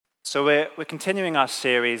So we're continuing our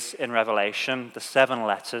series in Revelation, the 7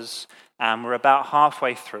 letters, and we're about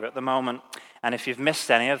halfway through at the moment. And if you've missed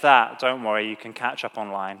any of that, don't worry, you can catch up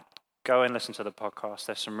online. Go and listen to the podcast.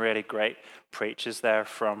 There's some really great preachers there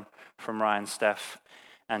from Ryan, Steph,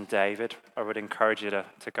 and David. I would encourage you to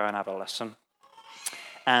go and have a listen.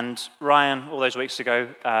 And Ryan, all those weeks ago,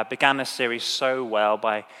 began this series so well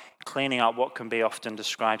by cleaning up what can be often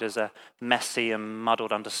described as a messy and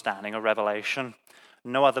muddled understanding of Revelation.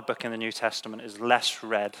 No other book in the New Testament is less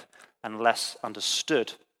read and less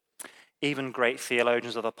understood. Even great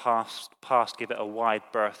theologians of the past give it a wide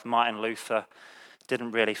berth. Martin Luther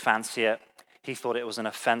didn't really fancy it. He thought it was an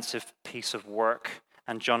offensive piece of work,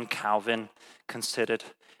 and John Calvin considered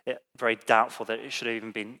it very doubtful that it should have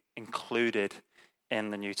even been included in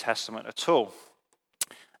the New Testament at all.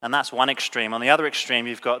 And that's one extreme. On the other extreme,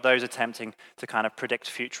 you've got those attempting to kind of predict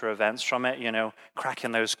future events from it,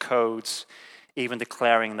 cracking those codes, even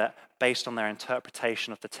declaring that based on their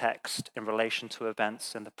interpretation of the text in relation to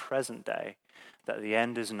events in the present day, that the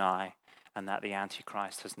end is nigh and that the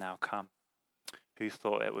Antichrist has now come. Who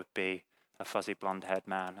thought it would be a fuzzy blonde-haired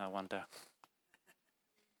man, I wonder?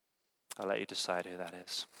 I'll let you decide who that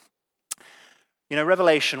is.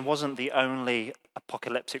 Revelation wasn't the only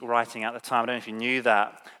apocalyptic writing at the time. I don't know if you knew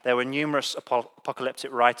that. There were numerous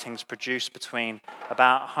apocalyptic writings produced between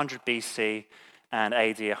about 100 BC and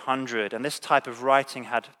AD 100. And this type of writing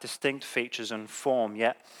had distinct features and form,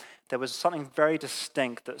 yet there was something very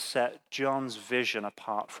distinct that set John's vision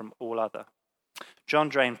apart from all other. John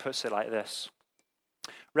Drain puts it like this: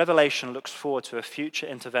 Revelation looks forward to a future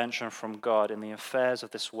intervention from God in the affairs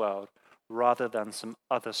of this world rather than some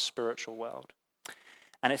other spiritual world.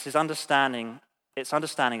 And its understanding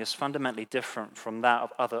is fundamentally different from that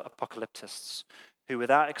of other apocalyptists, who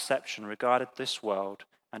without exception regarded this world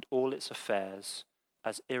and all its affairs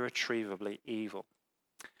as irretrievably evil.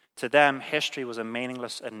 To them, history was a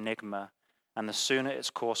meaningless enigma, and the sooner its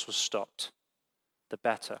course was stopped, the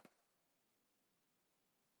better.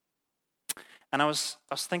 And I was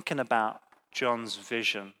thinking about John's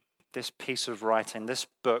vision, this piece of writing, this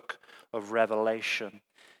book of Revelation,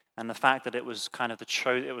 and the fact that it was kind of the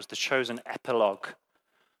chosen epilogue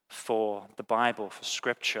for the Bible, for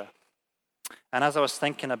Scripture. And as I was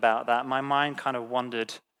thinking about that, my mind kind of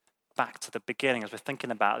wandered back to the beginning. As we're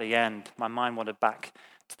thinking about the end, my mind wandered back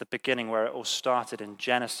to the beginning where it all started in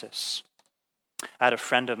Genesis. I had a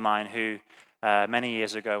friend of mine who, many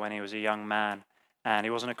years ago when he was a young man, and he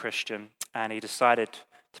wasn't a Christian, and he decided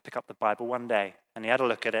to pick up the Bible one day, and he had a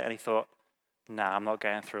look at it, and he thought, nah, I'm not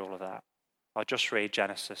going through all of that. I'll just read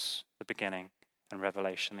Genesis, the beginning, and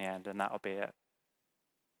Revelation, the end, and that'll be it.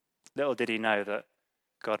 Little did he know that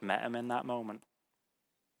God met him in that moment,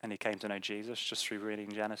 and he came to know Jesus just through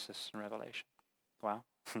reading Genesis and Revelation. Wow.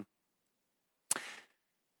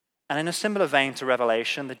 And in a similar vein to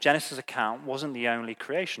Revelation, the Genesis account wasn't the only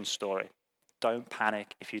creation story. Don't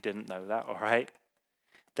panic if you didn't know that, all right?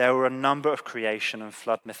 There were a number of creation and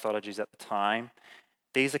flood mythologies at the time.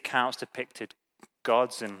 These accounts depicted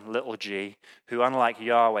gods in little g, who unlike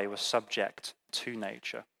Yahweh were subject to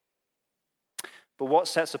nature. But what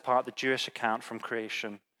sets apart the Jewish account from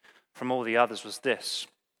creation from all the others was this: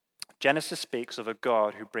 Genesis speaks of a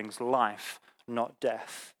God who brings life, not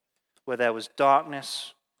death. Where there was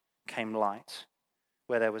darkness, came light.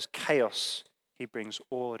 Where there was chaos, he brings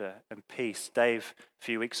order and peace. Dave, a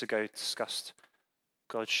few weeks ago, discussed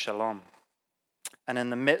God's shalom. And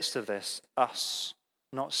in the midst of this, us,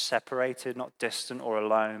 not separated, not distant or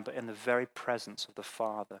alone, but in the very presence of the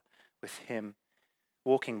Father, with him,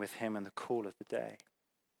 walking with him in the cool of the day.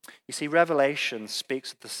 You see, Revelation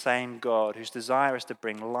speaks of the same God whose desire is to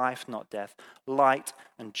bring life, not death, light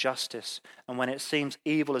and justice. And when it seems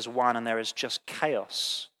evil is won and there is just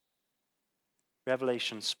chaos,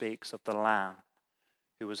 Revelation speaks of the Lamb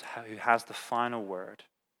who has the final word.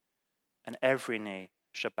 And every knee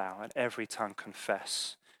shall bow and every tongue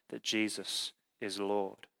confess that Jesus is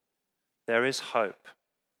Lord. There is hope.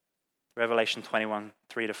 Revelation 21,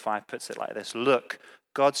 3-5 puts it like this: Look,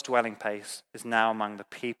 God's dwelling place is now among the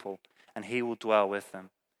people, and he will dwell with them.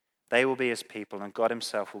 They will be his people, and God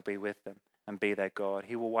himself will be with them and be their God.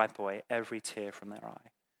 He will wipe away every tear from their eye.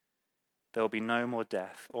 There will be no more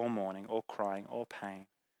death, or mourning, or crying, or pain,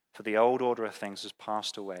 for the old order of things has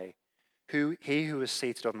passed away. He who is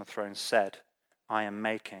seated on the throne said, I am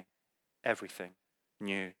making everything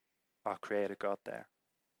new. Our Creator God there.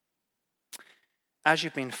 As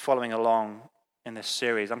you've been following along in this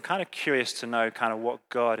series, I'm kind of curious to know kind of what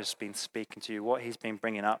God has been speaking to you, what he's been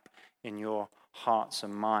bringing up in your hearts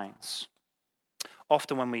and minds.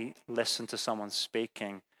 Often when we listen to someone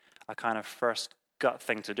speaking, a kind of first gut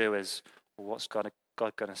thing to do is, well, what's God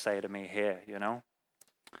God going to say to me here, you know?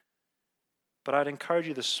 But I'd encourage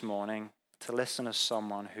you this morning to listen as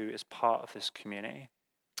someone who is part of this community,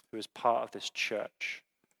 who is part of this church.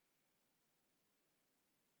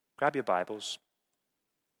 Grab your Bibles.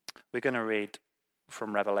 We're going to read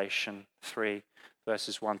from Revelation 3,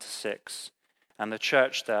 verses 1 to 6. And the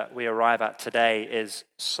church that we arrive at today is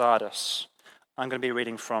Sardis. I'm going to be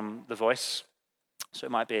reading from The Voice, so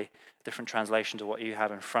it might be a different translation to what you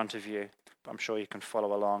have in front of you, but I'm sure you can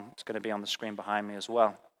follow along. It's going to be on the screen behind me as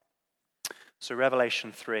well. So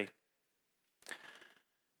Revelation 3.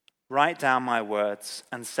 Write down my words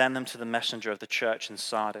and send them to the messenger of the church in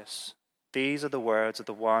Sardis. These are the words of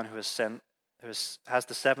the one who has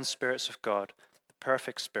the seven spirits of God, the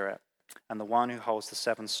perfect spirit, and the one who holds the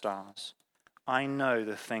seven stars. I know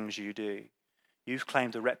the things you do. You've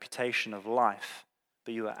claimed a reputation of life,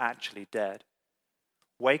 but you are actually dead.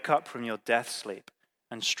 Wake up from your death sleep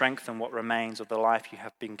and strengthen what remains of the life you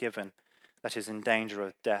have been given that is in danger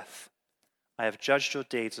of death. I have judged your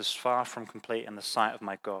deeds as far from complete in the sight of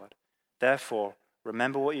my God. Therefore,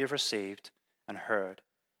 remember what you have received and heard.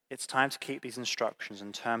 It's time to keep these instructions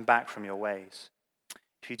and turn back from your ways.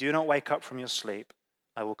 If you do not wake up from your sleep,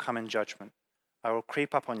 I will come in judgment. I will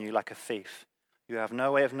creep up on you like a thief. You have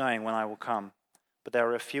no way of knowing when I will come. But there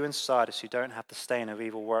are a few in Sardis who don't have the stain of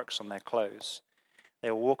evil works on their clothes.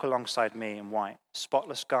 They will walk alongside me in white,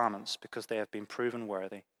 spotless garments because they have been proven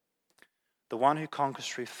worthy. The one who conquers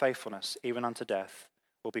through faithfulness, even unto death,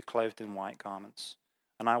 will be clothed in white garments.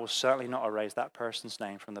 And I will certainly not erase that person's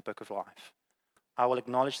name from the book of life. I will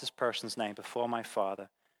acknowledge this person's name before my Father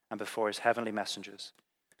and before his heavenly messengers.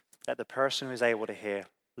 Let the person who is able to hear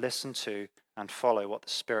listen to and follow what the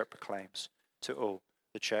Spirit proclaims to all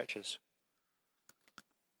the churches.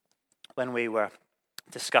 When we were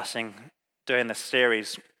discussing doing this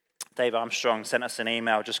series, Dave Armstrong sent us an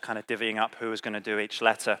email just kind of divvying up who was going to do each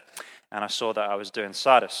letter, and I saw that I was doing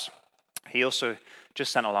Sardis. He also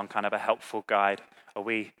just sent along kind of a helpful guide, a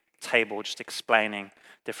wee table just explaining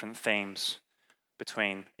different themes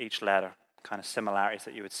between each letter, kind of similarities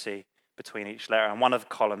that you would see between each letter. And one of the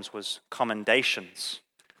columns was commendations.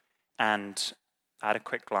 And I had a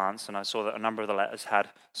quick glance and I saw that a number of the letters had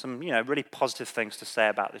some, really positive things to say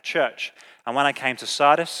about the church. And when I came to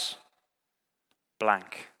Sardis,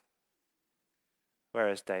 blank. Where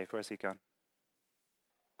is Dave? Where's he gone?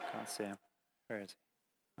 Can't see him. Where is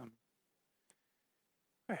he?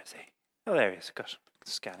 Where is he? Oh, there he is. Gosh,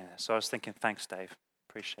 scanning this. So I was thinking, thanks, Dave.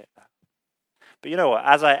 Appreciate that. But you know what?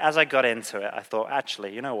 As I got into it, I thought,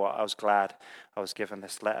 actually, you know what? I was glad I was given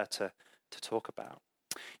this letter to talk about.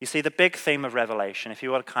 You see, the big theme of Revelation, if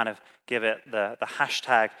you want to kind of give it the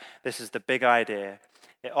hashtag, this is the big idea,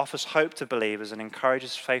 it offers hope to believers and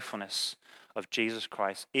encourages faithfulness of Jesus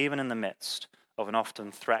Christ, even in the midst of an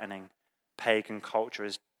often threatening pagan culture.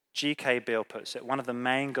 As G.K. Beale puts it, one of the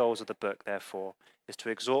main goals of the book, therefore, is to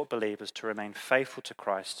exhort believers to remain faithful to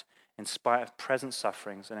Christ in spite of present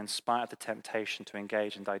sufferings and in spite of the temptation to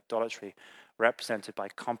engage in idolatry represented by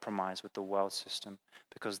compromise with the world system,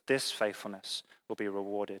 because this faithfulness will be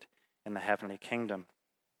rewarded in the heavenly kingdom.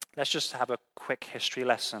 Let's just have a quick history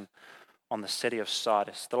lesson on the city of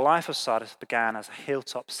Sardis. The life of Sardis began as a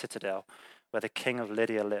hilltop citadel where the king of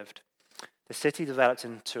Lydia lived. The city developed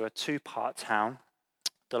into a two-part town.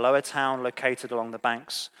 The lower town located along the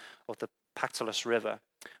banks of the Pactolus River,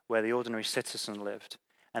 where the ordinary citizen lived,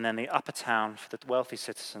 and then the upper town for the wealthy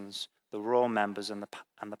citizens, the royal members, and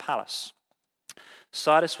the palace.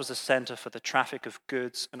 Sardis was a center for the traffic of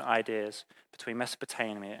goods and ideas between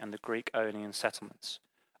Mesopotamia and the Greek Ionian settlements,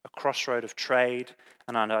 a crossroad of trade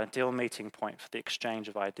and an ideal meeting point for the exchange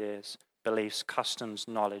of ideas, beliefs, customs,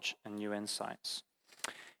 knowledge, and new insights.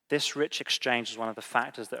 This rich exchange was one of the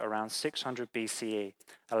factors that around 600 BCE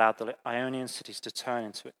allowed the Ionian cities to turn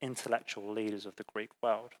into intellectual leaders of the Greek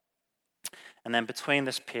world. And then between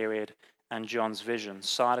this period and John's vision,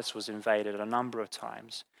 Sardis was invaded a number of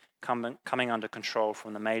times, coming under control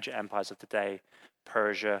from the major empires of the day,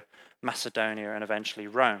 Persia, Macedonia, and eventually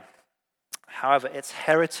Rome. However, its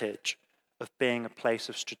heritage of being a place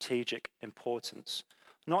of strategic importance,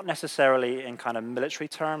 not necessarily in kind of military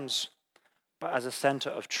terms, but as a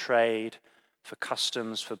center of trade, for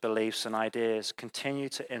customs, for beliefs and ideas,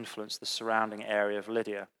 continued to influence the surrounding area of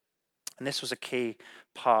Lydia. And this was a key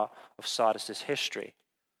part of Sardis' history.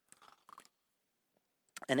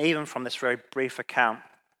 And even from this very brief account,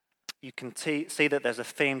 you can see that there's a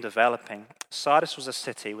theme developing. Sardis was a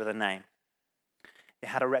city with a name. It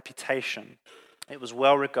had a reputation. It was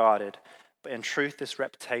well regarded, but in truth, this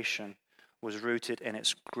reputation was rooted in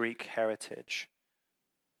its Greek heritage.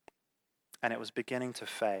 And it was beginning to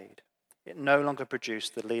fade. It no longer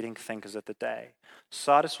produced the leading thinkers of the day.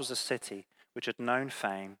 Sardis was a city which had known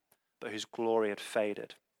fame, but whose glory had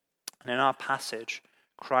faded. And in our passage,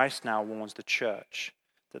 Christ now warns the church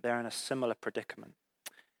that they're in a similar predicament.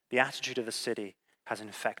 The attitude of the city has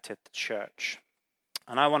infected the church.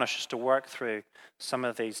 And I want us just to work through some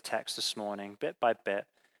of these texts this morning, bit by bit,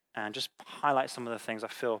 and just highlight some of the things I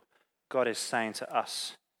feel God is saying to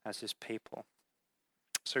us as his people.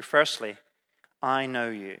 So firstly, I know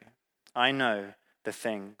you. I know the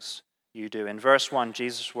things you do. In verse 1,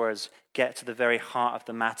 Jesus' words get to the very heart of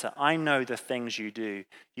the matter. I know the things you do.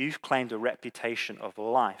 You've claimed a reputation of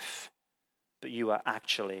life, but you are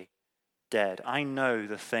actually dead. I know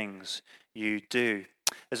the things you do.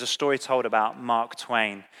 There's a story told about Mark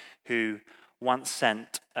Twain, who once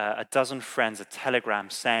sent a dozen friends a telegram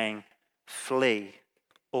saying, "Flee,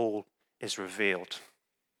 all is revealed."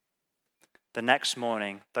 The next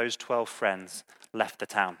morning, those 12 friends left the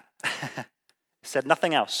town. Said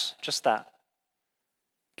nothing else, just that.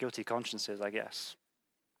 Guilty consciences, I guess.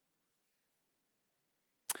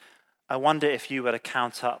 I wonder if you were to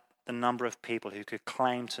count up the number of people who could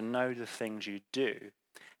claim to know the things you do,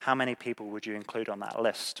 how many people would you include on that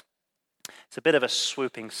list? It's a bit of a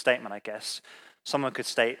swooping statement, I guess. Someone could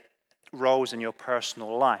state roles in your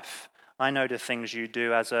personal life. I know the things you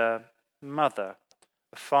do as a mother,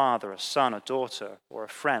 a father, a son, a daughter, or a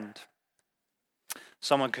friend.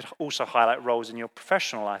 Someone could also highlight roles in your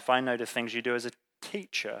professional life. I know the things you do as a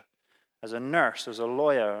teacher, as a nurse, as a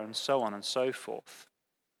lawyer, and so on and so forth.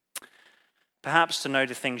 Perhaps to know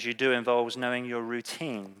the things you do involves knowing your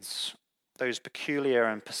routines, those peculiar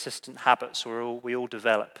and persistent habits we all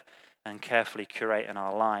develop and carefully curate in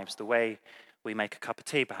our lives. The way we make a cup of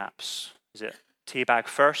tea, perhaps. Is it tea bag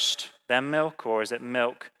first, then milk, or is it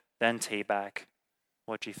milk, then tea bag?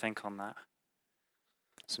 What do you think on that?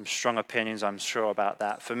 Some strong opinions, I'm sure, about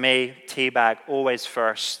that. For me, tea bag always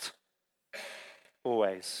first.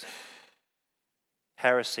 Always.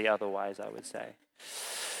 Heresy otherwise, I would say.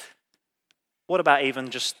 What about even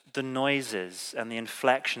just the noises and the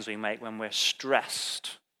inflections we make when we're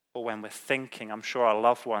stressed or when we're thinking? I'm sure our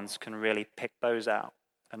loved ones can really pick those out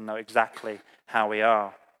and know exactly how we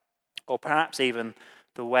are. Or perhaps even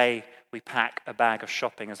the way we pack a bag of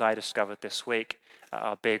shopping, as I discovered this week at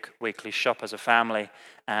our big weekly shop as a family.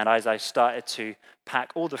 And as I started to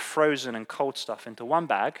pack all the frozen and cold stuff into one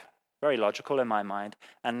bag, very logical in my mind.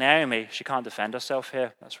 And Naomi, she can't defend herself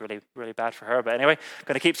here. That's really, really bad for her. But anyway, I'm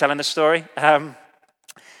going to keep telling the story.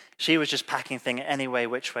 She was just packing things any way,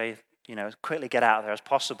 which way, quickly get out of there as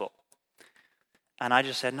possible. And I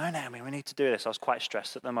just said, no, Naomi, we need to do this. I was quite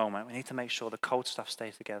stressed at the moment. We need to make sure the cold stuff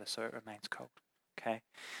stays together so it remains cold. Okay?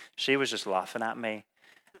 She was just laughing at me.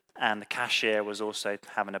 And the cashier was also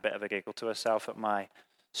having a bit of a giggle to herself at my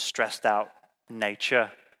stressed out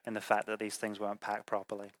nature and the fact that these things weren't packed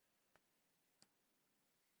properly.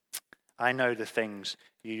 I know the things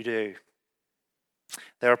you do.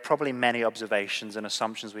 There are probably many observations and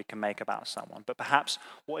assumptions we can make about someone, but perhaps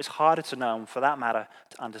what is harder to know, and for that matter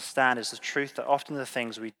to understand, is the truth that often the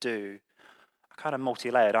things we do are kind of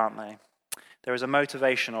multi-layered, aren't they? There is a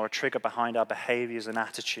motivation or a trigger behind our behaviors and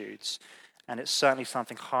attitudes, and it's certainly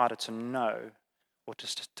something harder to know or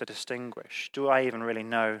to distinguish. Do I even really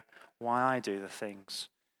know why I do the things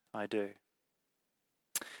I do?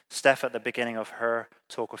 Steph, at the beginning of her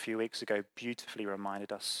talk a few weeks ago, beautifully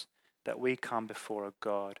reminded us that we come before a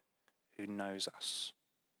God who knows us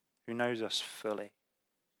fully.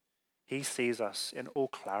 He sees us in all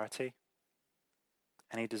clarity,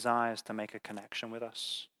 and he desires to make a connection with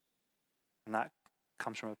us. And that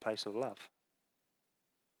comes from a place of love.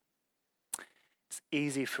 It's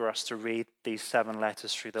easy for us to read these 7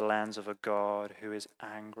 letters through the lens of a God who is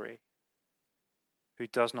angry, who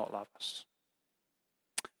does not love us.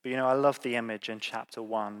 But I love the image in chapter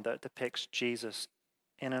 1 that depicts Jesus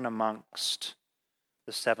in and amongst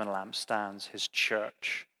the 7 lampstands, his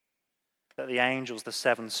church. That the angels, the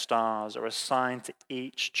 7 stars, are assigned to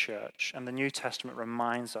each church. And the New Testament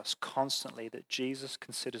reminds us constantly that Jesus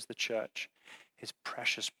considers the church his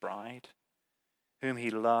precious bride, whom he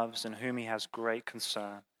loves and whom he has great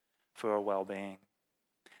concern for her well-being.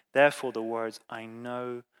 Therefore, the words, I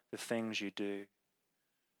know the things you do,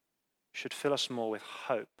 should fill us more with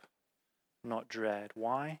hope, not dread.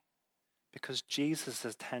 Why? Because Jesus'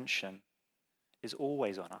 attention is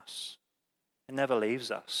always on us. It never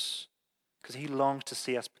leaves us. Because he longs to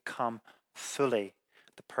see us become fully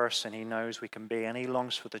the person he knows we can be. And he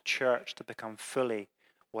longs for the church to become fully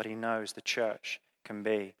what he knows the church can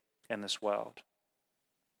be in this world.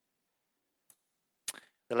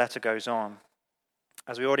 The letter goes on.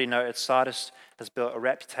 As we already noted, Sardis has built a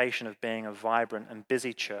reputation of being a vibrant and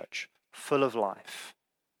busy church, full of life,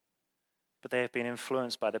 but they have been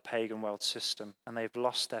influenced by the pagan world system, and they've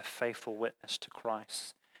lost their faithful witness to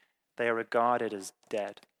Christ. They are regarded as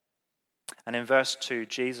dead. And in verse 2,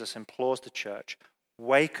 Jesus implores the church,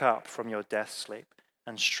 wake up from your death sleep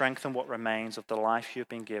and strengthen what remains of the life you've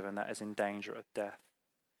been given that is in danger of death.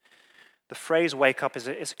 The phrase wake up is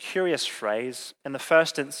a curious phrase. In the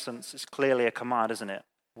first instance, it's clearly a command, isn't it?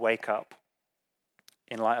 Wake up,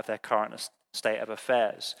 in light of their current state of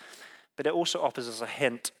affairs. But it also offers us a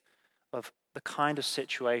hint of the kind of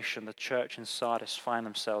situation the church in Sardis find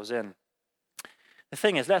themselves in. The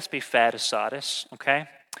thing is, let's be fair to Sardis, okay?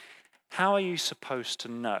 How are you supposed to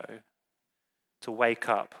know to wake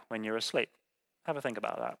up when you're asleep? Have a think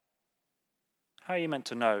about that. How are you meant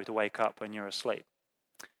to know to wake up when you're asleep?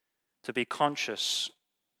 To be conscious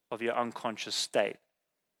of your unconscious state.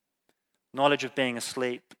 Knowledge of being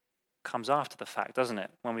asleep comes after the fact, doesn't it?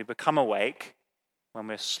 When we become awake, when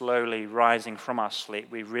we're slowly rising from our sleep,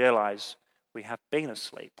 we realize we have been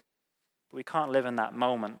asleep. But we can't live in that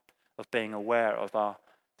moment of being aware of our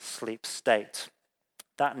sleep state.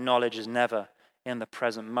 That knowledge is never in the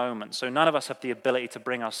present moment. So none of us have the ability to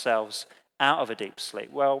bring ourselves out of a deep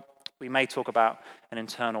sleep. Well, we may talk about an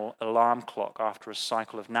internal alarm clock after a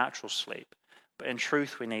cycle of natural sleep, but in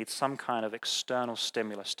truth we need some kind of external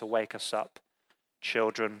stimulus to wake us up.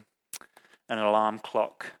 Children, an alarm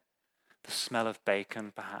clock, the smell of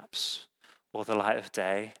bacon perhaps, or the light of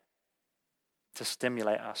day, to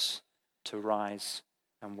stimulate us to rise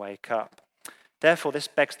and wake up. Therefore, this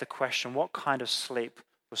begs the question, what kind of sleep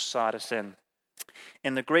was Sardis in?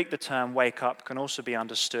 In the Greek, the term wake up can also be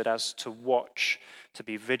understood as to watch, to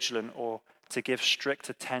be vigilant, or to give strict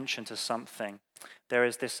attention to something. There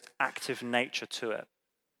is this active nature to it.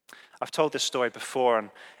 I've told this story before, and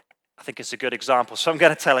I think it's a good example, so I'm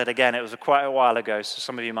going to tell it again. It was quite a while ago, so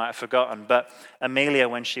some of you might have forgotten. But Amelia,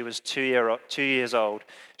 when she was 2 years old,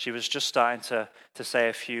 she was just starting to say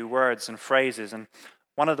a few words and phrases. And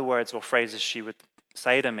one of the words or phrases she would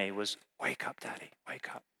say to me was, "Wake up, Daddy,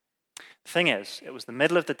 wake up." The thing is, it was the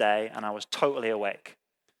middle of the day, and I was totally awake.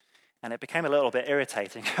 And it became a little bit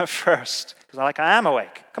irritating at first, because I am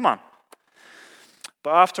awake, come on.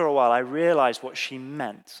 But after a while, I realized what she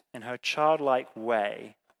meant in her childlike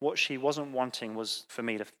way. What she wasn't wanting was for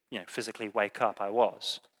me to physically wake up. I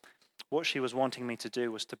was. What she was wanting me to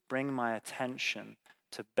do was to bring my attention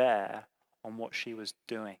to bear on what she was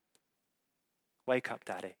doing. Wake up,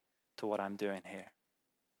 Daddy, to what I'm doing here.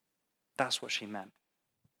 That's what she meant.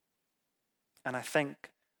 And I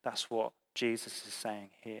think that's what Jesus is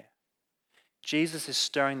saying here. Jesus is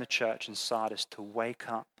stirring the church in Sardis to wake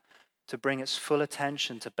up, to bring its full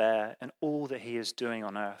attention to bear in all that he is doing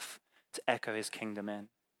on earth, to echo his kingdom in,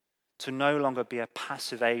 to no longer be a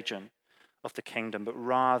passive agent of the kingdom, but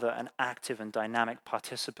rather an active and dynamic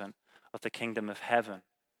participant of the kingdom of heaven.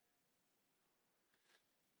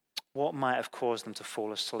 What might have caused them to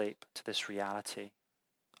fall asleep to this reality?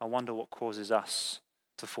 I wonder what causes us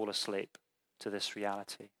to fall asleep to this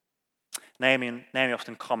reality. Naomi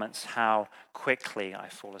often comments how quickly I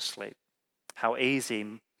fall asleep, how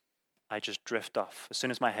easy I just drift off. As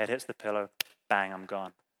soon as my head hits the pillow, bang, I'm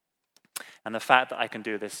gone. And the fact that I can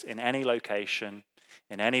do this in any location,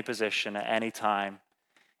 in any position, at any time,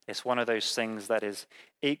 it's one of those things that is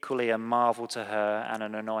equally a marvel to her and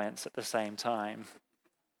an annoyance at the same time.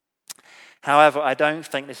 However, I don't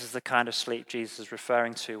think this is the kind of sleep Jesus is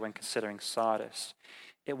referring to when considering Sardis.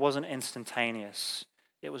 It wasn't instantaneous.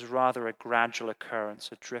 It was rather a gradual occurrence,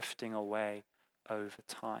 a drifting away over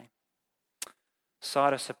time.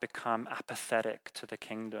 Sardis had become apathetic to the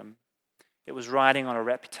kingdom. It was riding on a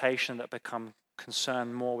reputation that became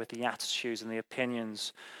concerned more with the attitudes and the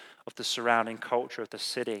opinions of the surrounding culture of the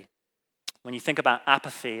city. When you think about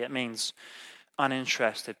apathy, it means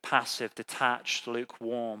uninterested, passive, detached,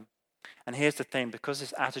 lukewarm. And here's the thing, because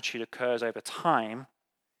this attitude occurs over time,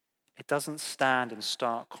 it doesn't stand in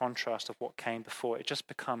stark contrast of what came before. It just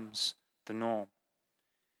becomes the norm.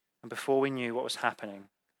 And before we knew what was happening,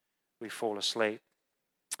 we fall asleep.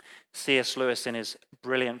 C.S. Lewis, in his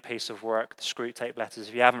brilliant piece of work, The Screwtape Letters,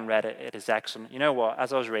 if you haven't read it, it is excellent. You know what?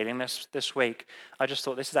 As I was reading this week, I just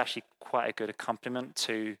thought this is actually quite a good accompaniment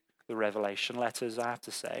to the Revelation letters, I have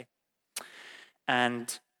to say.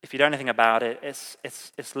 And if you know anything about it,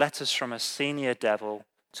 it's letters from a senior devil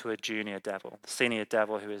to a junior devil. The senior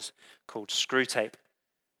devil, who is called Screwtape,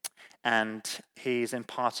 and he's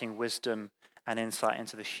imparting wisdom and insight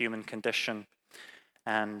into the human condition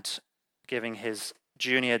and giving his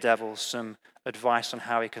junior devil some advice on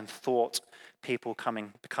how he can thwart people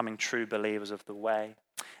becoming true believers of the way.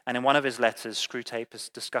 And in one of his letters, Screwtape is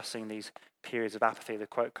discussing these periods of apathy. The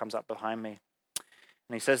quote comes up behind me.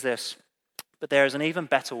 And he says this, but there is an even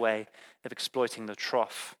better way of exploiting the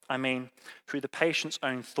trough. I mean, through the patient's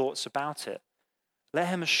own thoughts about it. Let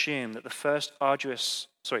him assume that the first ardors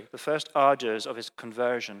of his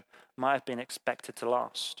conversion might have been expected to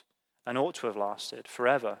last, and ought to have lasted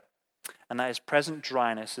forever, and that his present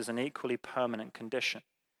dryness is an equally permanent condition.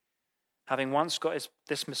 Having once got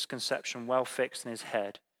this misconception well fixed in his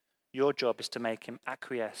head, your job is to make him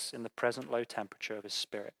acquiesce in the present low temperature of his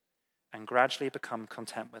spirit, and gradually become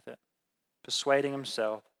content with it, persuading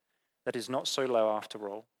himself that it is not so low after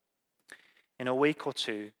all. In a week or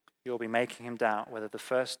two, you'll be making him doubt whether the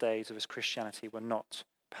first days of his Christianity were not,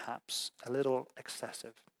 perhaps, a little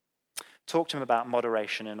excessive. Talk to him about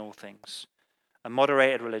moderation in all things. A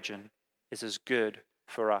moderated religion is as good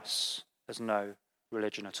for us as no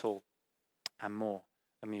religion at all, and more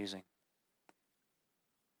amusing.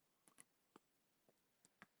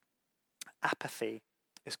 Apathy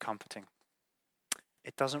is comforting.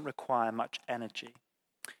 It doesn't require much energy.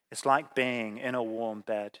 It's like being in a warm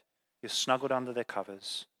bed. You're snuggled under the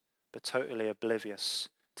covers, but totally oblivious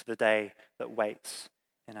to the day that waits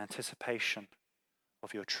in anticipation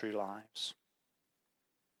of your true lives.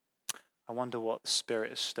 I wonder what the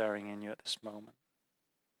Spirit is stirring in you at this moment.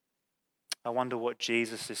 I wonder what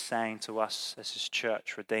Jesus is saying to us as his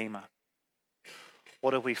church redeemer.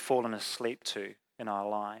 What have we fallen asleep to in our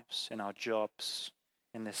lives, in our jobs,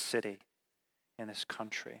 in this city, in this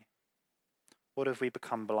country? What have we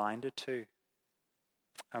become blinded to?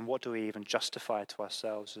 And what do we even justify to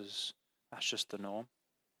ourselves as that's just the norm?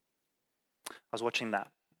 I was watching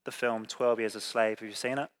the film 12 Years a Slave. Have you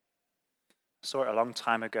seen it? I saw it a long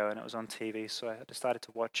time ago and it was on TV, so I decided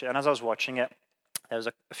to watch it. And as I was watching it, there was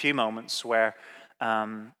a few moments where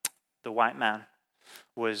the white man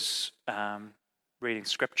was reading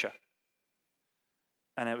scripture.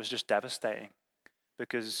 And it was just devastating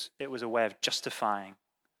because it was a way of justifying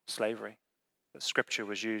slavery. That scripture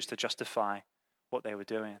was used to justify what they were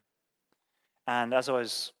doing. And as I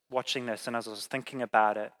was watching this and as I was thinking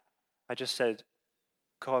about it, I just said,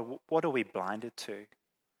 God, what are we blinded to?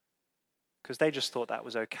 Because they just thought that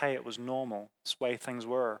was okay. It was normal. It's the way things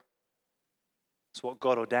were. It's what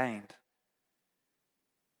God ordained.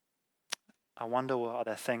 I wonder what are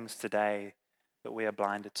there things today that we are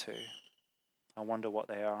blinded to. I wonder what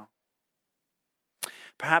they are.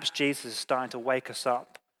 Perhaps Jesus is starting to wake us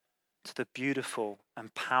up to the beautiful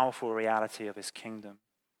and powerful reality of his kingdom.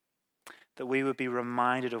 That we would be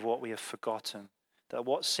reminded of what we have forgotten. That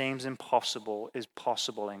what seems impossible is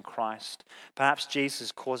possible in Christ. Perhaps Jesus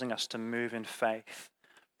is causing us to move in faith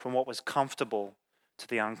from what was comfortable to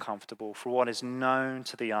the uncomfortable, from what is known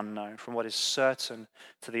to the unknown, from what is certain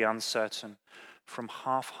to the uncertain, from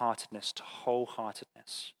half-heartedness to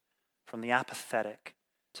wholeheartedness, from the apathetic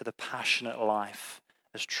to the passionate life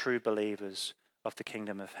as true believers of the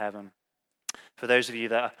kingdom of heaven. For those of you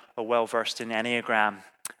that are well versed in Enneagram,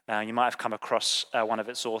 you might have come across one of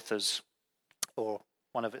its authors, or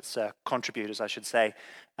one of its contributors, I should say,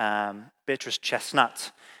 Beatrice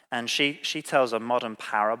Chestnut. And she tells a modern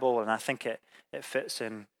parable, and I think it fits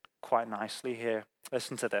in quite nicely here.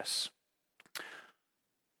 Listen to this.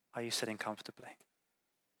 Are you sitting comfortably?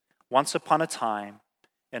 Once upon a time,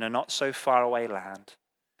 in a not so far away land,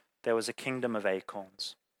 there was a kingdom of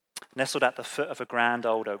acorns, nestled at the foot of a grand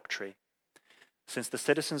old oak tree. Since the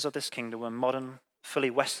citizens of this kingdom were modern,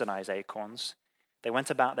 fully westernized acorns, they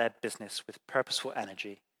went about their business with purposeful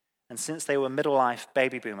energy. And since they were middle-life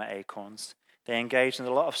baby boomer acorns, they engaged in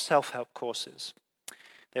a lot of self-help courses.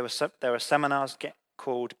 There were seminars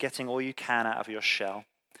called Getting All You Can Out of Your Shell.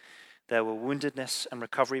 There were woundedness and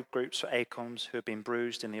recovery groups for acorns who had been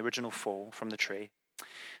bruised in the original fall from the tree.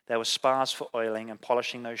 There were spas for oiling and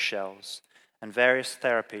polishing those shells, and various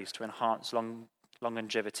therapies to enhance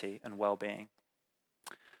longevity and well-being.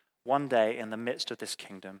 One day, in the midst of this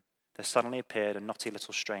kingdom, there suddenly appeared a naughty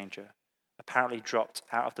little stranger, apparently dropped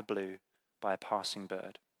out of the blue by a passing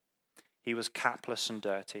bird. He was capless and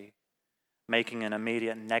dirty, making an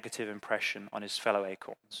immediate negative impression on his fellow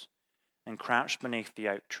acorns, and crouched beneath the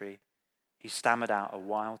oak tree, he stammered out a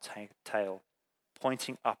wild tale.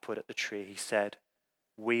 Pointing upward at the tree, he said,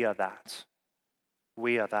 "We are that.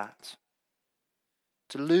 We are that."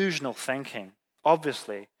 Delusional thinking,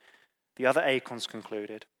 obviously, the other acorns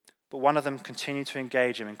concluded, but one of them continued to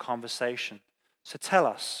engage him in conversation. "So tell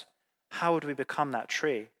us, how would we become that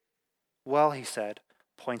tree?" "Well," he said,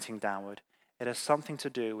 pointing downward, "it has something to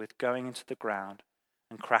do with going into the ground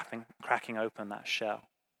and cracking open that shell."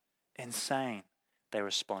 "Insane," they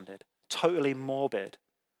responded. "Totally morbid.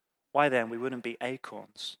 Why then we wouldn't be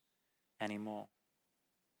acorns anymore."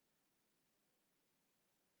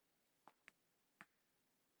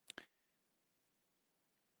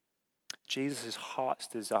 Jesus' heart's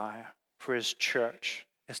desire for his church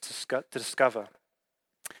is to discover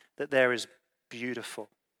that there is beautiful,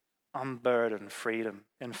 unburdened freedom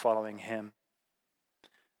in following him.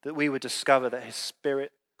 That we would discover that his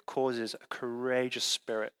Spirit causes a courageous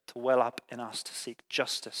spirit to well up in us to seek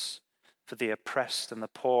justice for the oppressed and the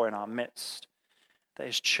poor in our midst. That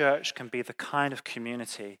his church can be the kind of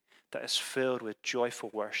community that is filled with joyful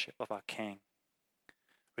worship of our King.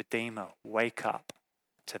 Redeemer, wake up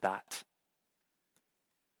to that.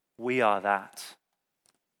 We are that.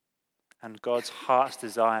 And God's heart's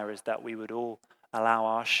desire is that we would all allow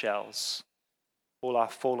our shells, all our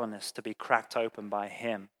fallenness to be cracked open by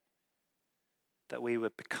him. That we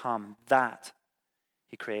would become that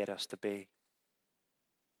he created us to be.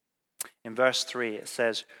 In verse 3 it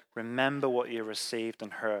says, remember what you received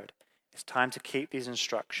and heard. It's time to keep these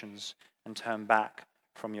instructions and turn back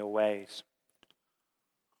from your ways.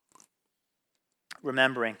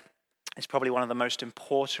 Remembering is probably one of the most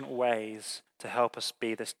important ways to help us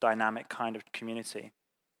be this dynamic kind of community.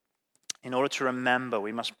 In order to remember,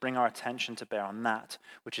 we must bring our attention to bear on that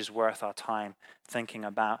which is worth our time thinking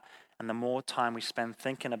about. And the more time we spend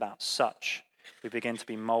thinking about such, we begin to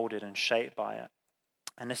be molded and shaped by it.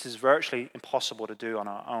 And this is virtually impossible to do on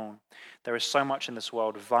our own. There is so much in this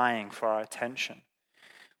world vying for our attention.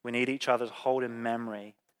 We need each other to hold in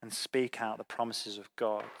memory and speak out the promises of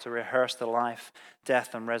God, to rehearse the life,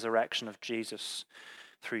 death, and resurrection of Jesus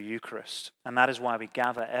through Eucharist. And that is why we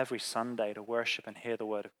gather every Sunday to worship and hear the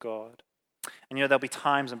word of God. And there'll be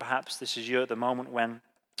times, and perhaps this is you at the moment, when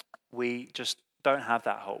we just don't have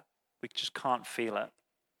that hope. We just can't feel it.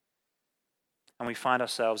 And we find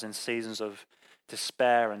ourselves in seasons of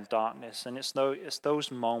despair and darkness. And it's those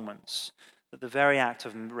moments that the very act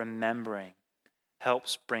of remembering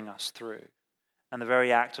helps bring us through. And the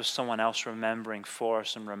very act of someone else remembering for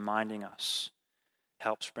us and reminding us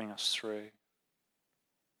helps bring us through.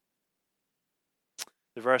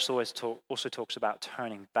 The verse also talks about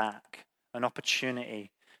turning back, an opportunity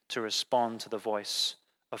to respond to the voice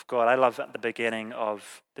of God. I love at the beginning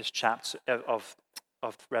of this chapter of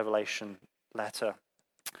Revelation letter,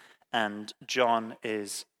 and John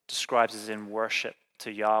describes as in worship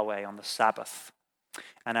to Yahweh on the Sabbath.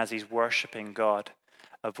 And as he's worshiping God,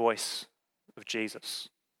 a voice of Jesus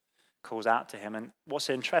calls out to him. And what's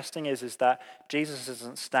interesting is that Jesus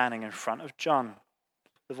isn't standing in front of John.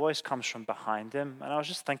 The voice comes from behind him. And I was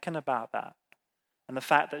just thinking about that. And the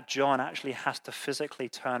fact that John actually has to physically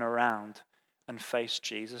turn around and face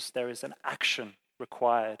Jesus. There is an action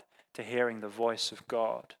required to hearing the voice of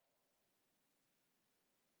God.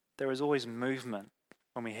 There is always movement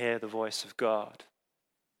when we hear the voice of God.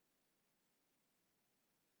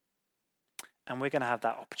 And we're going to have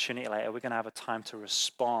that opportunity later. We're going to have a time to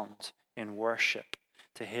respond in worship,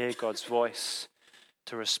 to hear God's voice,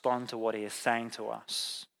 to respond to what he is saying to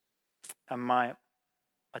us. And my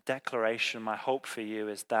declaration, my hope for you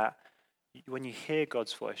is that when you hear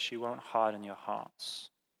God's voice, you won't harden your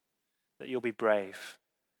hearts, that you'll be brave,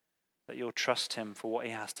 that you'll trust him for what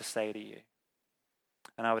he has to say to you.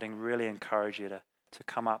 And I would really encourage you to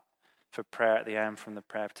come up for prayer at the end from the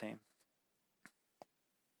prayer team.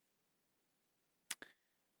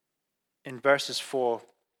 In verses 4,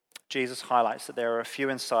 Jesus highlights that there are a few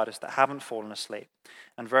insiders that haven't fallen asleep.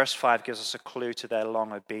 And verse 5 gives us a clue to their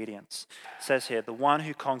long obedience. It says here, the one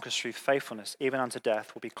who conquers through faithfulness, even unto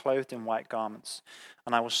death, will be clothed in white garments.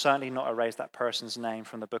 And I will certainly not erase that person's name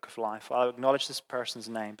from the book of life. I will acknowledge this person's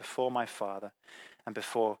name before my Father and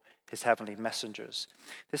before his heavenly messengers.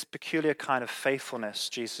 This peculiar kind of faithfulness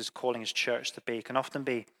Jesus is calling his church to be can often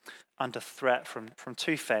be under threat from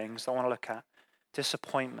two things I want to look at: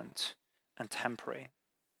 disappointment and temporary.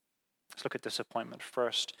 Let's look at disappointment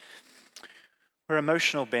first. We're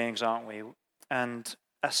emotional beings, aren't we? And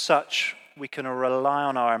as such, we can rely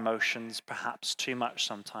on our emotions perhaps too much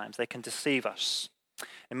sometimes. They can deceive us.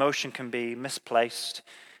 Emotion can be misplaced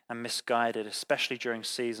and misguided, especially during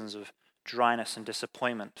seasons of dryness and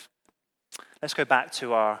disappointment. Let's go back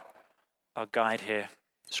to our guide here,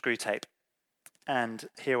 Screwtape, and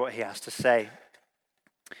hear what he has to say.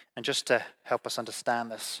 And just to help us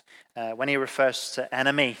understand this, when he refers to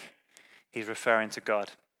enemy, he's referring to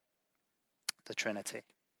God, the Trinity.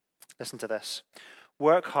 Listen to this.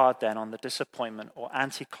 Work hard then on the disappointment or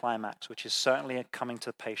anticlimax, which is certainly coming to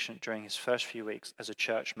the patient during his first few weeks as a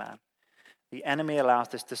church man. The enemy allows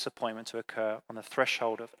this disappointment to occur on the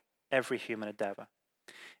threshold of every human endeavor.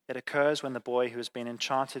 It occurs when the boy who has been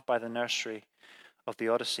enchanted by the nursery of the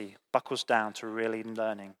Odyssey buckles down to really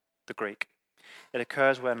learning the Greek. It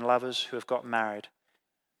occurs when lovers who have got married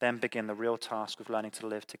then begin the real task of learning to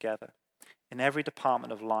live together. In every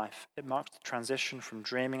department of life, it marks the transition from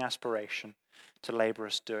dreaming aspiration to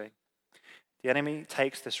laborious doing. The enemy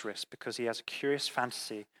takes this risk because he has a curious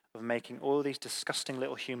fantasy of making all these disgusting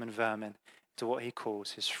little human vermin into what he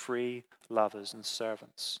calls his free lovers and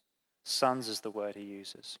servants. Sons is the word he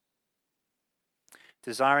uses.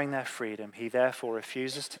 Desiring their freedom, he therefore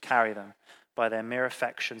refuses to carry them by their mere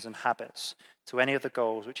affections and habits to any of the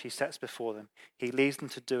goals which he sets before them. He leaves them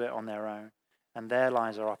to do it on their own, and there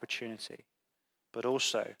lies our opportunity. But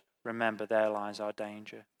also, remember, there lies our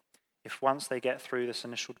danger. If once they get through this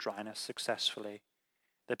initial dryness successfully,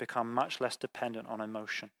 they become much less dependent on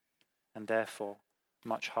emotion, and therefore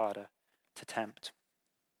much harder to tempt.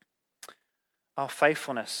 Our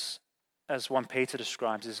faithfulness, as 1 Peter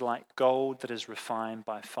describes, is like gold that is refined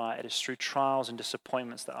by fire. It is through trials and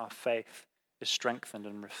disappointments that our faith is strengthened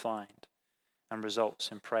and refined and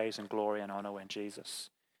results in praise and glory and honor when Jesus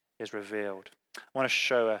is revealed. I want to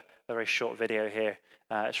show a very short video here.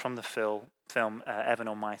 It's from the film Evan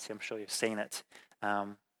Almighty. I'm sure you've seen it.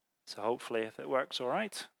 So hopefully, if it works all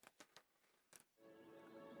right.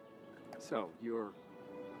 So, you're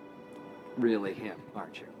really him,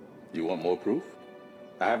 aren't you? You want more proof?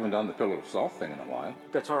 I haven't done the pillar of salt thing in a while.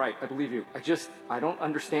 That's all right, I believe you. I don't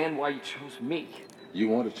understand why you chose me. You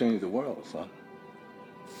want to change the world, son.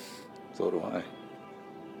 So do I.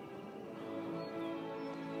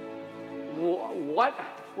 What?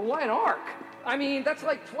 Why an ark? I mean, that's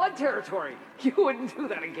like flood territory. You wouldn't do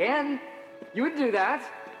that again. You wouldn't do that.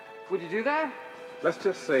 Would you do that? Let's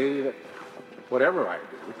just say that whatever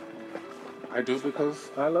I do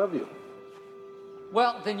because I love you.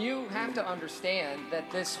 Well, then you have to understand that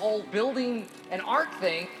this whole building an ark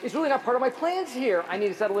thing is really not part of my plans here. I need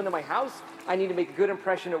to settle into my house. I need to make a good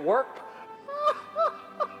impression at work.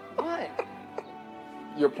 What?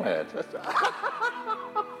 Your plans.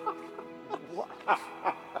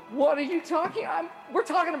 What are you talking? We're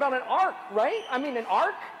talking about an ark, right? I mean, an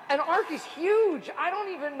ark? An ark is huge. I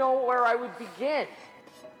don't even know where I would begin.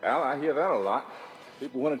 Al, I hear that a lot.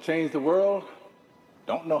 People want to change the world,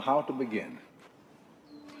 don't know how to begin.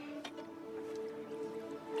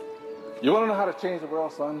 You want to know how to change the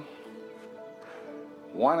world, son?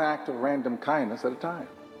 One act of random kindness at a time.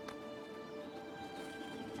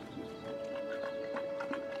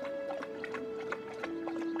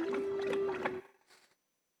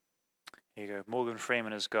 Here you go. Morgan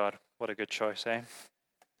Freeman as God. What a good choice, eh?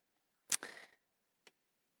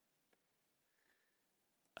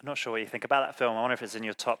 I'm not sure what you think about that film. I wonder if it's in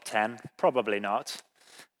your top 10. Probably not.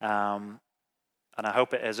 And I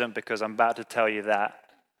hope it isn't, because I'm about to tell you that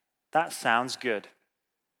sounds good.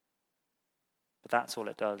 But that's all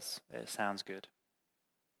it does. It sounds good.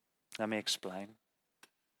 Let me explain.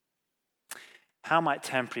 How might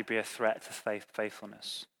temporary be a threat to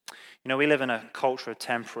faithfulness? You know, we live in a culture of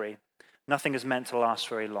temporary. Nothing is meant to last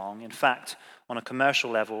very long. In fact, on a commercial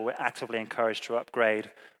level, we're actively encouraged to upgrade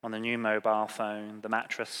on the new mobile phone, the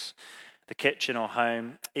mattress, the kitchen or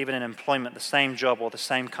home. Even in employment, the same job or the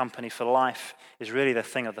same company for life is really the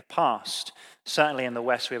thing of the past. Certainly in the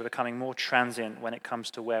West, we are becoming more transient when it comes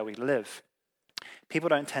to where we live. People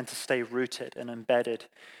don't tend to stay rooted and embedded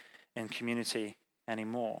in community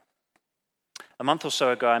anymore. A month or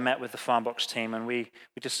so ago, I met with the Farmbox team, and we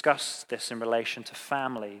discussed this in relation to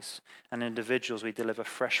families and individuals we deliver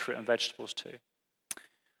fresh fruit and vegetables to.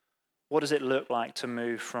 What does it look like to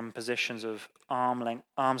move from positions of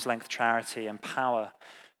arm's length charity and power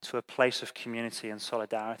to a place of community and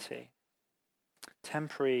solidarity?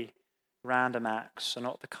 Temporary, random acts are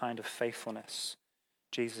not the kind of faithfulness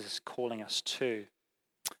Jesus is calling us to,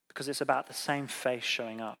 because it's about the same faith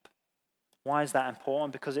showing up. Why is that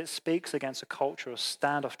important? Because it speaks against a culture of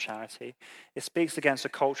standoff charity. It speaks against a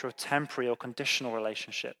culture of temporary or conditional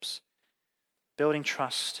relationships. Building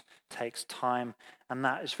trust takes time, and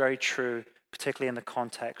that is very true, particularly in the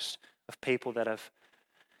context of people that have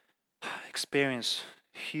experienced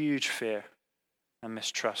huge fear and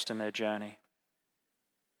mistrust in their journey.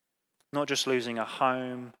 Not just losing a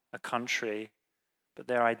home, a country, but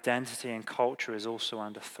their identity and culture is also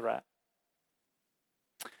under threat.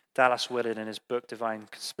 Dallas Willard, in his book Divine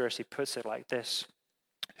Conspiracy, puts it like this: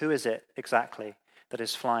 who is it exactly that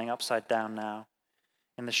is flying upside down now?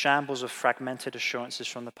 In the shambles of fragmented assurances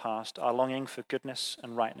from the past, our longing for goodness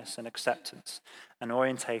and rightness and acceptance and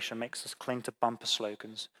orientation makes us cling to bumper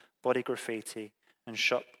slogans, body graffiti, and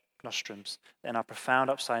shop nostrums that in our profound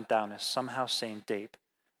upside downness somehow seem deep,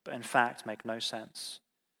 but in fact make no sense.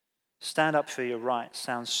 Stand up for your rights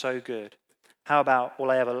sounds so good. How about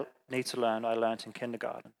all I ever need to learn I learned in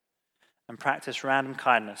kindergarten? And practice random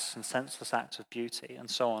kindness and senseless acts of beauty, and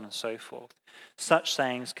so on and so forth. Such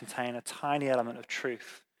sayings contain a tiny element of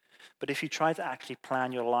truth, But if you try to actually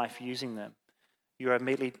plan your life using them, you are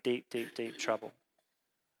immediately deep, deep, deep trouble.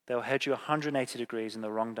 They'll head you 180 degrees in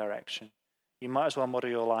the wrong direction. You might as well model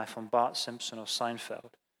your life on Bart Simpson or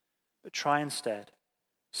Seinfeld. But try instead.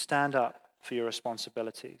 Stand up for your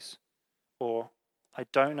responsibilities. Or, I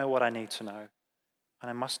don't know what I need to know, and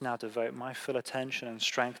I must now devote my full attention and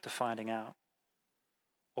strength to finding out.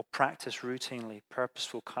 Or practice routinely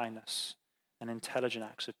purposeful kindness and intelligent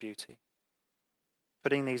acts of beauty.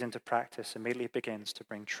 Putting these into practice immediately begins to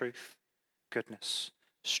bring truth, goodness,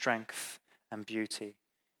 strength, and beauty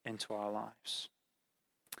into our lives.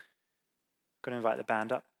 I'm going to invite the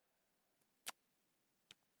band up.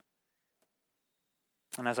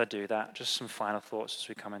 And as I do that, just some final thoughts as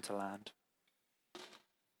we come into land.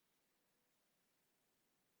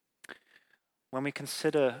 When we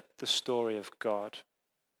consider the story of God,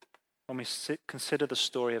 when we consider the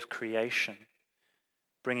story of creation,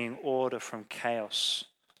 bringing order from chaos,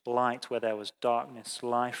 light where there was darkness,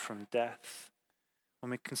 life from death,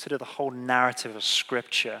 when we consider the whole narrative of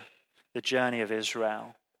Scripture, the journey of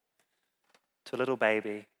Israel, to a little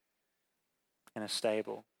baby in a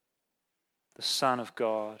stable, the Son of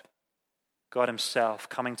God, God himself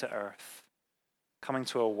coming to earth, coming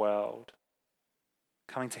to a world,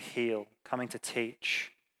 coming to heal, coming to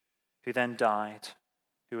teach, who then died,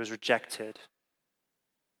 who was rejected,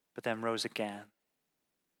 but then rose again.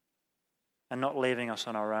 And not leaving us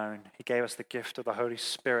on our own, he gave us the gift of the Holy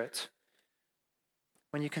Spirit.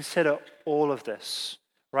 When you consider all of this,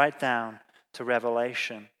 right down to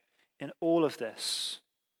Revelation, in all of this,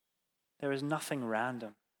 there is nothing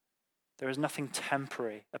random. There is nothing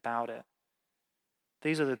temporary about it.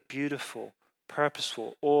 These are the beautiful,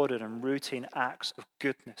 purposeful, ordered, and routine acts of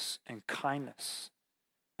goodness and kindness.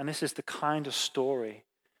 And this is the kind of story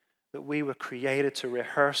that we were created to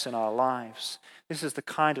rehearse in our lives. This is the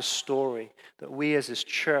kind of story that we as his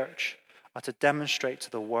church are to demonstrate to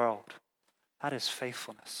the world. That is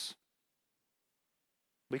faithfulness.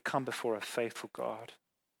 We come before a faithful God.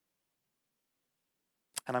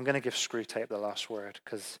 And I'm going to give Screwtape the last word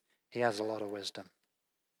because he has a lot of wisdom.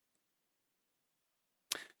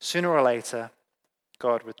 Sooner or later,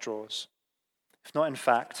 God withdraws. If not in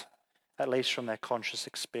fact, at least from their conscious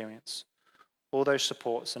experience. All those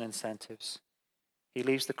supports and incentives. He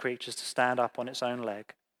leaves the creatures to stand up on its own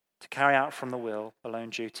leg, to carry out from the will alone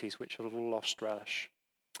duties which have all lost relish.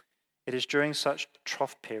 It is during such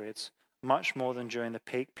trough periods, much more than during the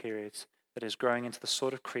peak periods, that it is growing into the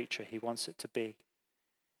sort of creature he wants it to be.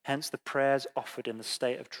 Hence the prayers offered in the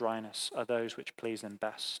state of dryness are those which please him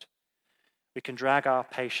best. We can drag our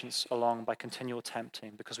patients along by continual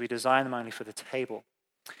tempting because we design them only for the table,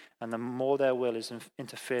 and the more their will is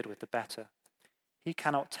interfered with, the better. He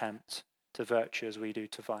cannot tempt to virtue as we do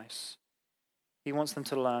to vice. He wants them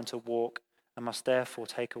to learn to walk and must therefore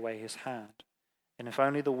take away his hand. And if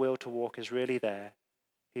only the will to walk is really there,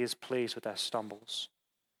 he is pleased with their stumbles.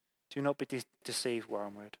 Do not be deceived,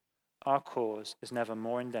 Wormwood. Our cause is never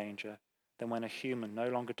more in danger than when a human no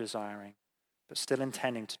longer desiring, but still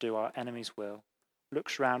intending to do our enemy's will,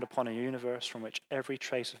 looks round upon a universe from which every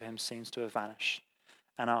trace of him seems to have vanished,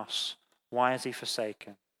 and asks, why is he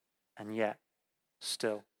forsaken, and yet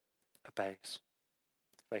still obeys.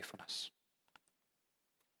 Faithfulness.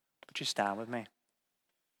 Would you stand with me?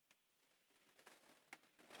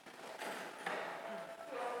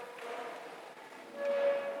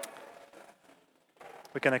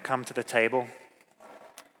 We're going to come to the table.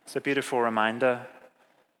 It's a beautiful reminder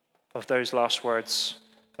of those last words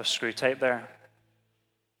of Screwtape there.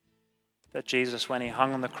 That Jesus, when he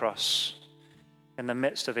hung on the cross, in the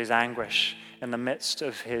midst of his anguish, in the midst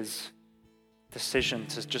of his decision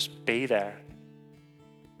to just be there,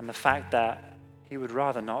 and the fact that he would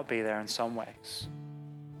rather not be there in some ways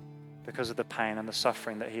because of the pain and the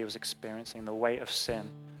suffering that he was experiencing, the weight of sin,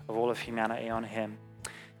 of all of humanity on him.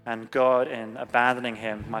 And God, in abandoning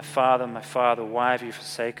him, my Father, why have you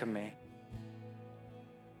forsaken me?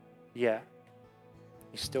 Yet,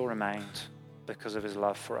 he still remained because of his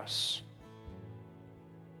love for us.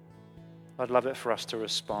 I'd love it for us to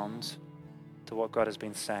respond to what God has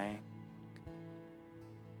been saying.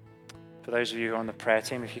 For those of you who are on the prayer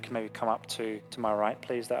team, if you can maybe come up to my right,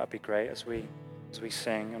 please, that would be great as we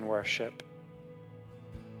sing and worship.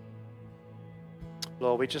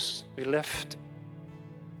 Lord, we lift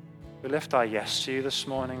our yes to you this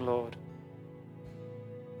morning, Lord.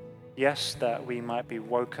 Yes, that we might be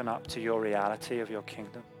woken up to your reality of your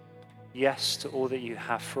kingdom. Yes, to all that you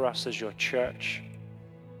have for us as your church.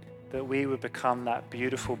 That we would become that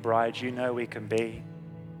beautiful bride you know we can be.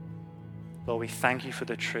 Lord, we thank you for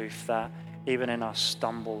the truth that even in our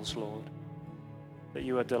stumbles, Lord, that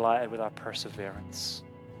you are delighted with our perseverance.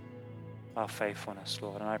 our faithfulness,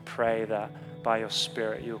 Lord. And I pray that by your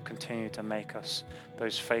Spirit, you'll continue to make us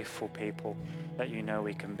those faithful people that you know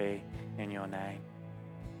we can be in your name.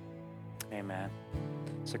 Amen.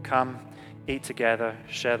 So come, eat together,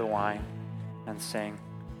 share the wine, and sing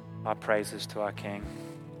our praises to our King.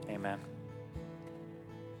 Amen.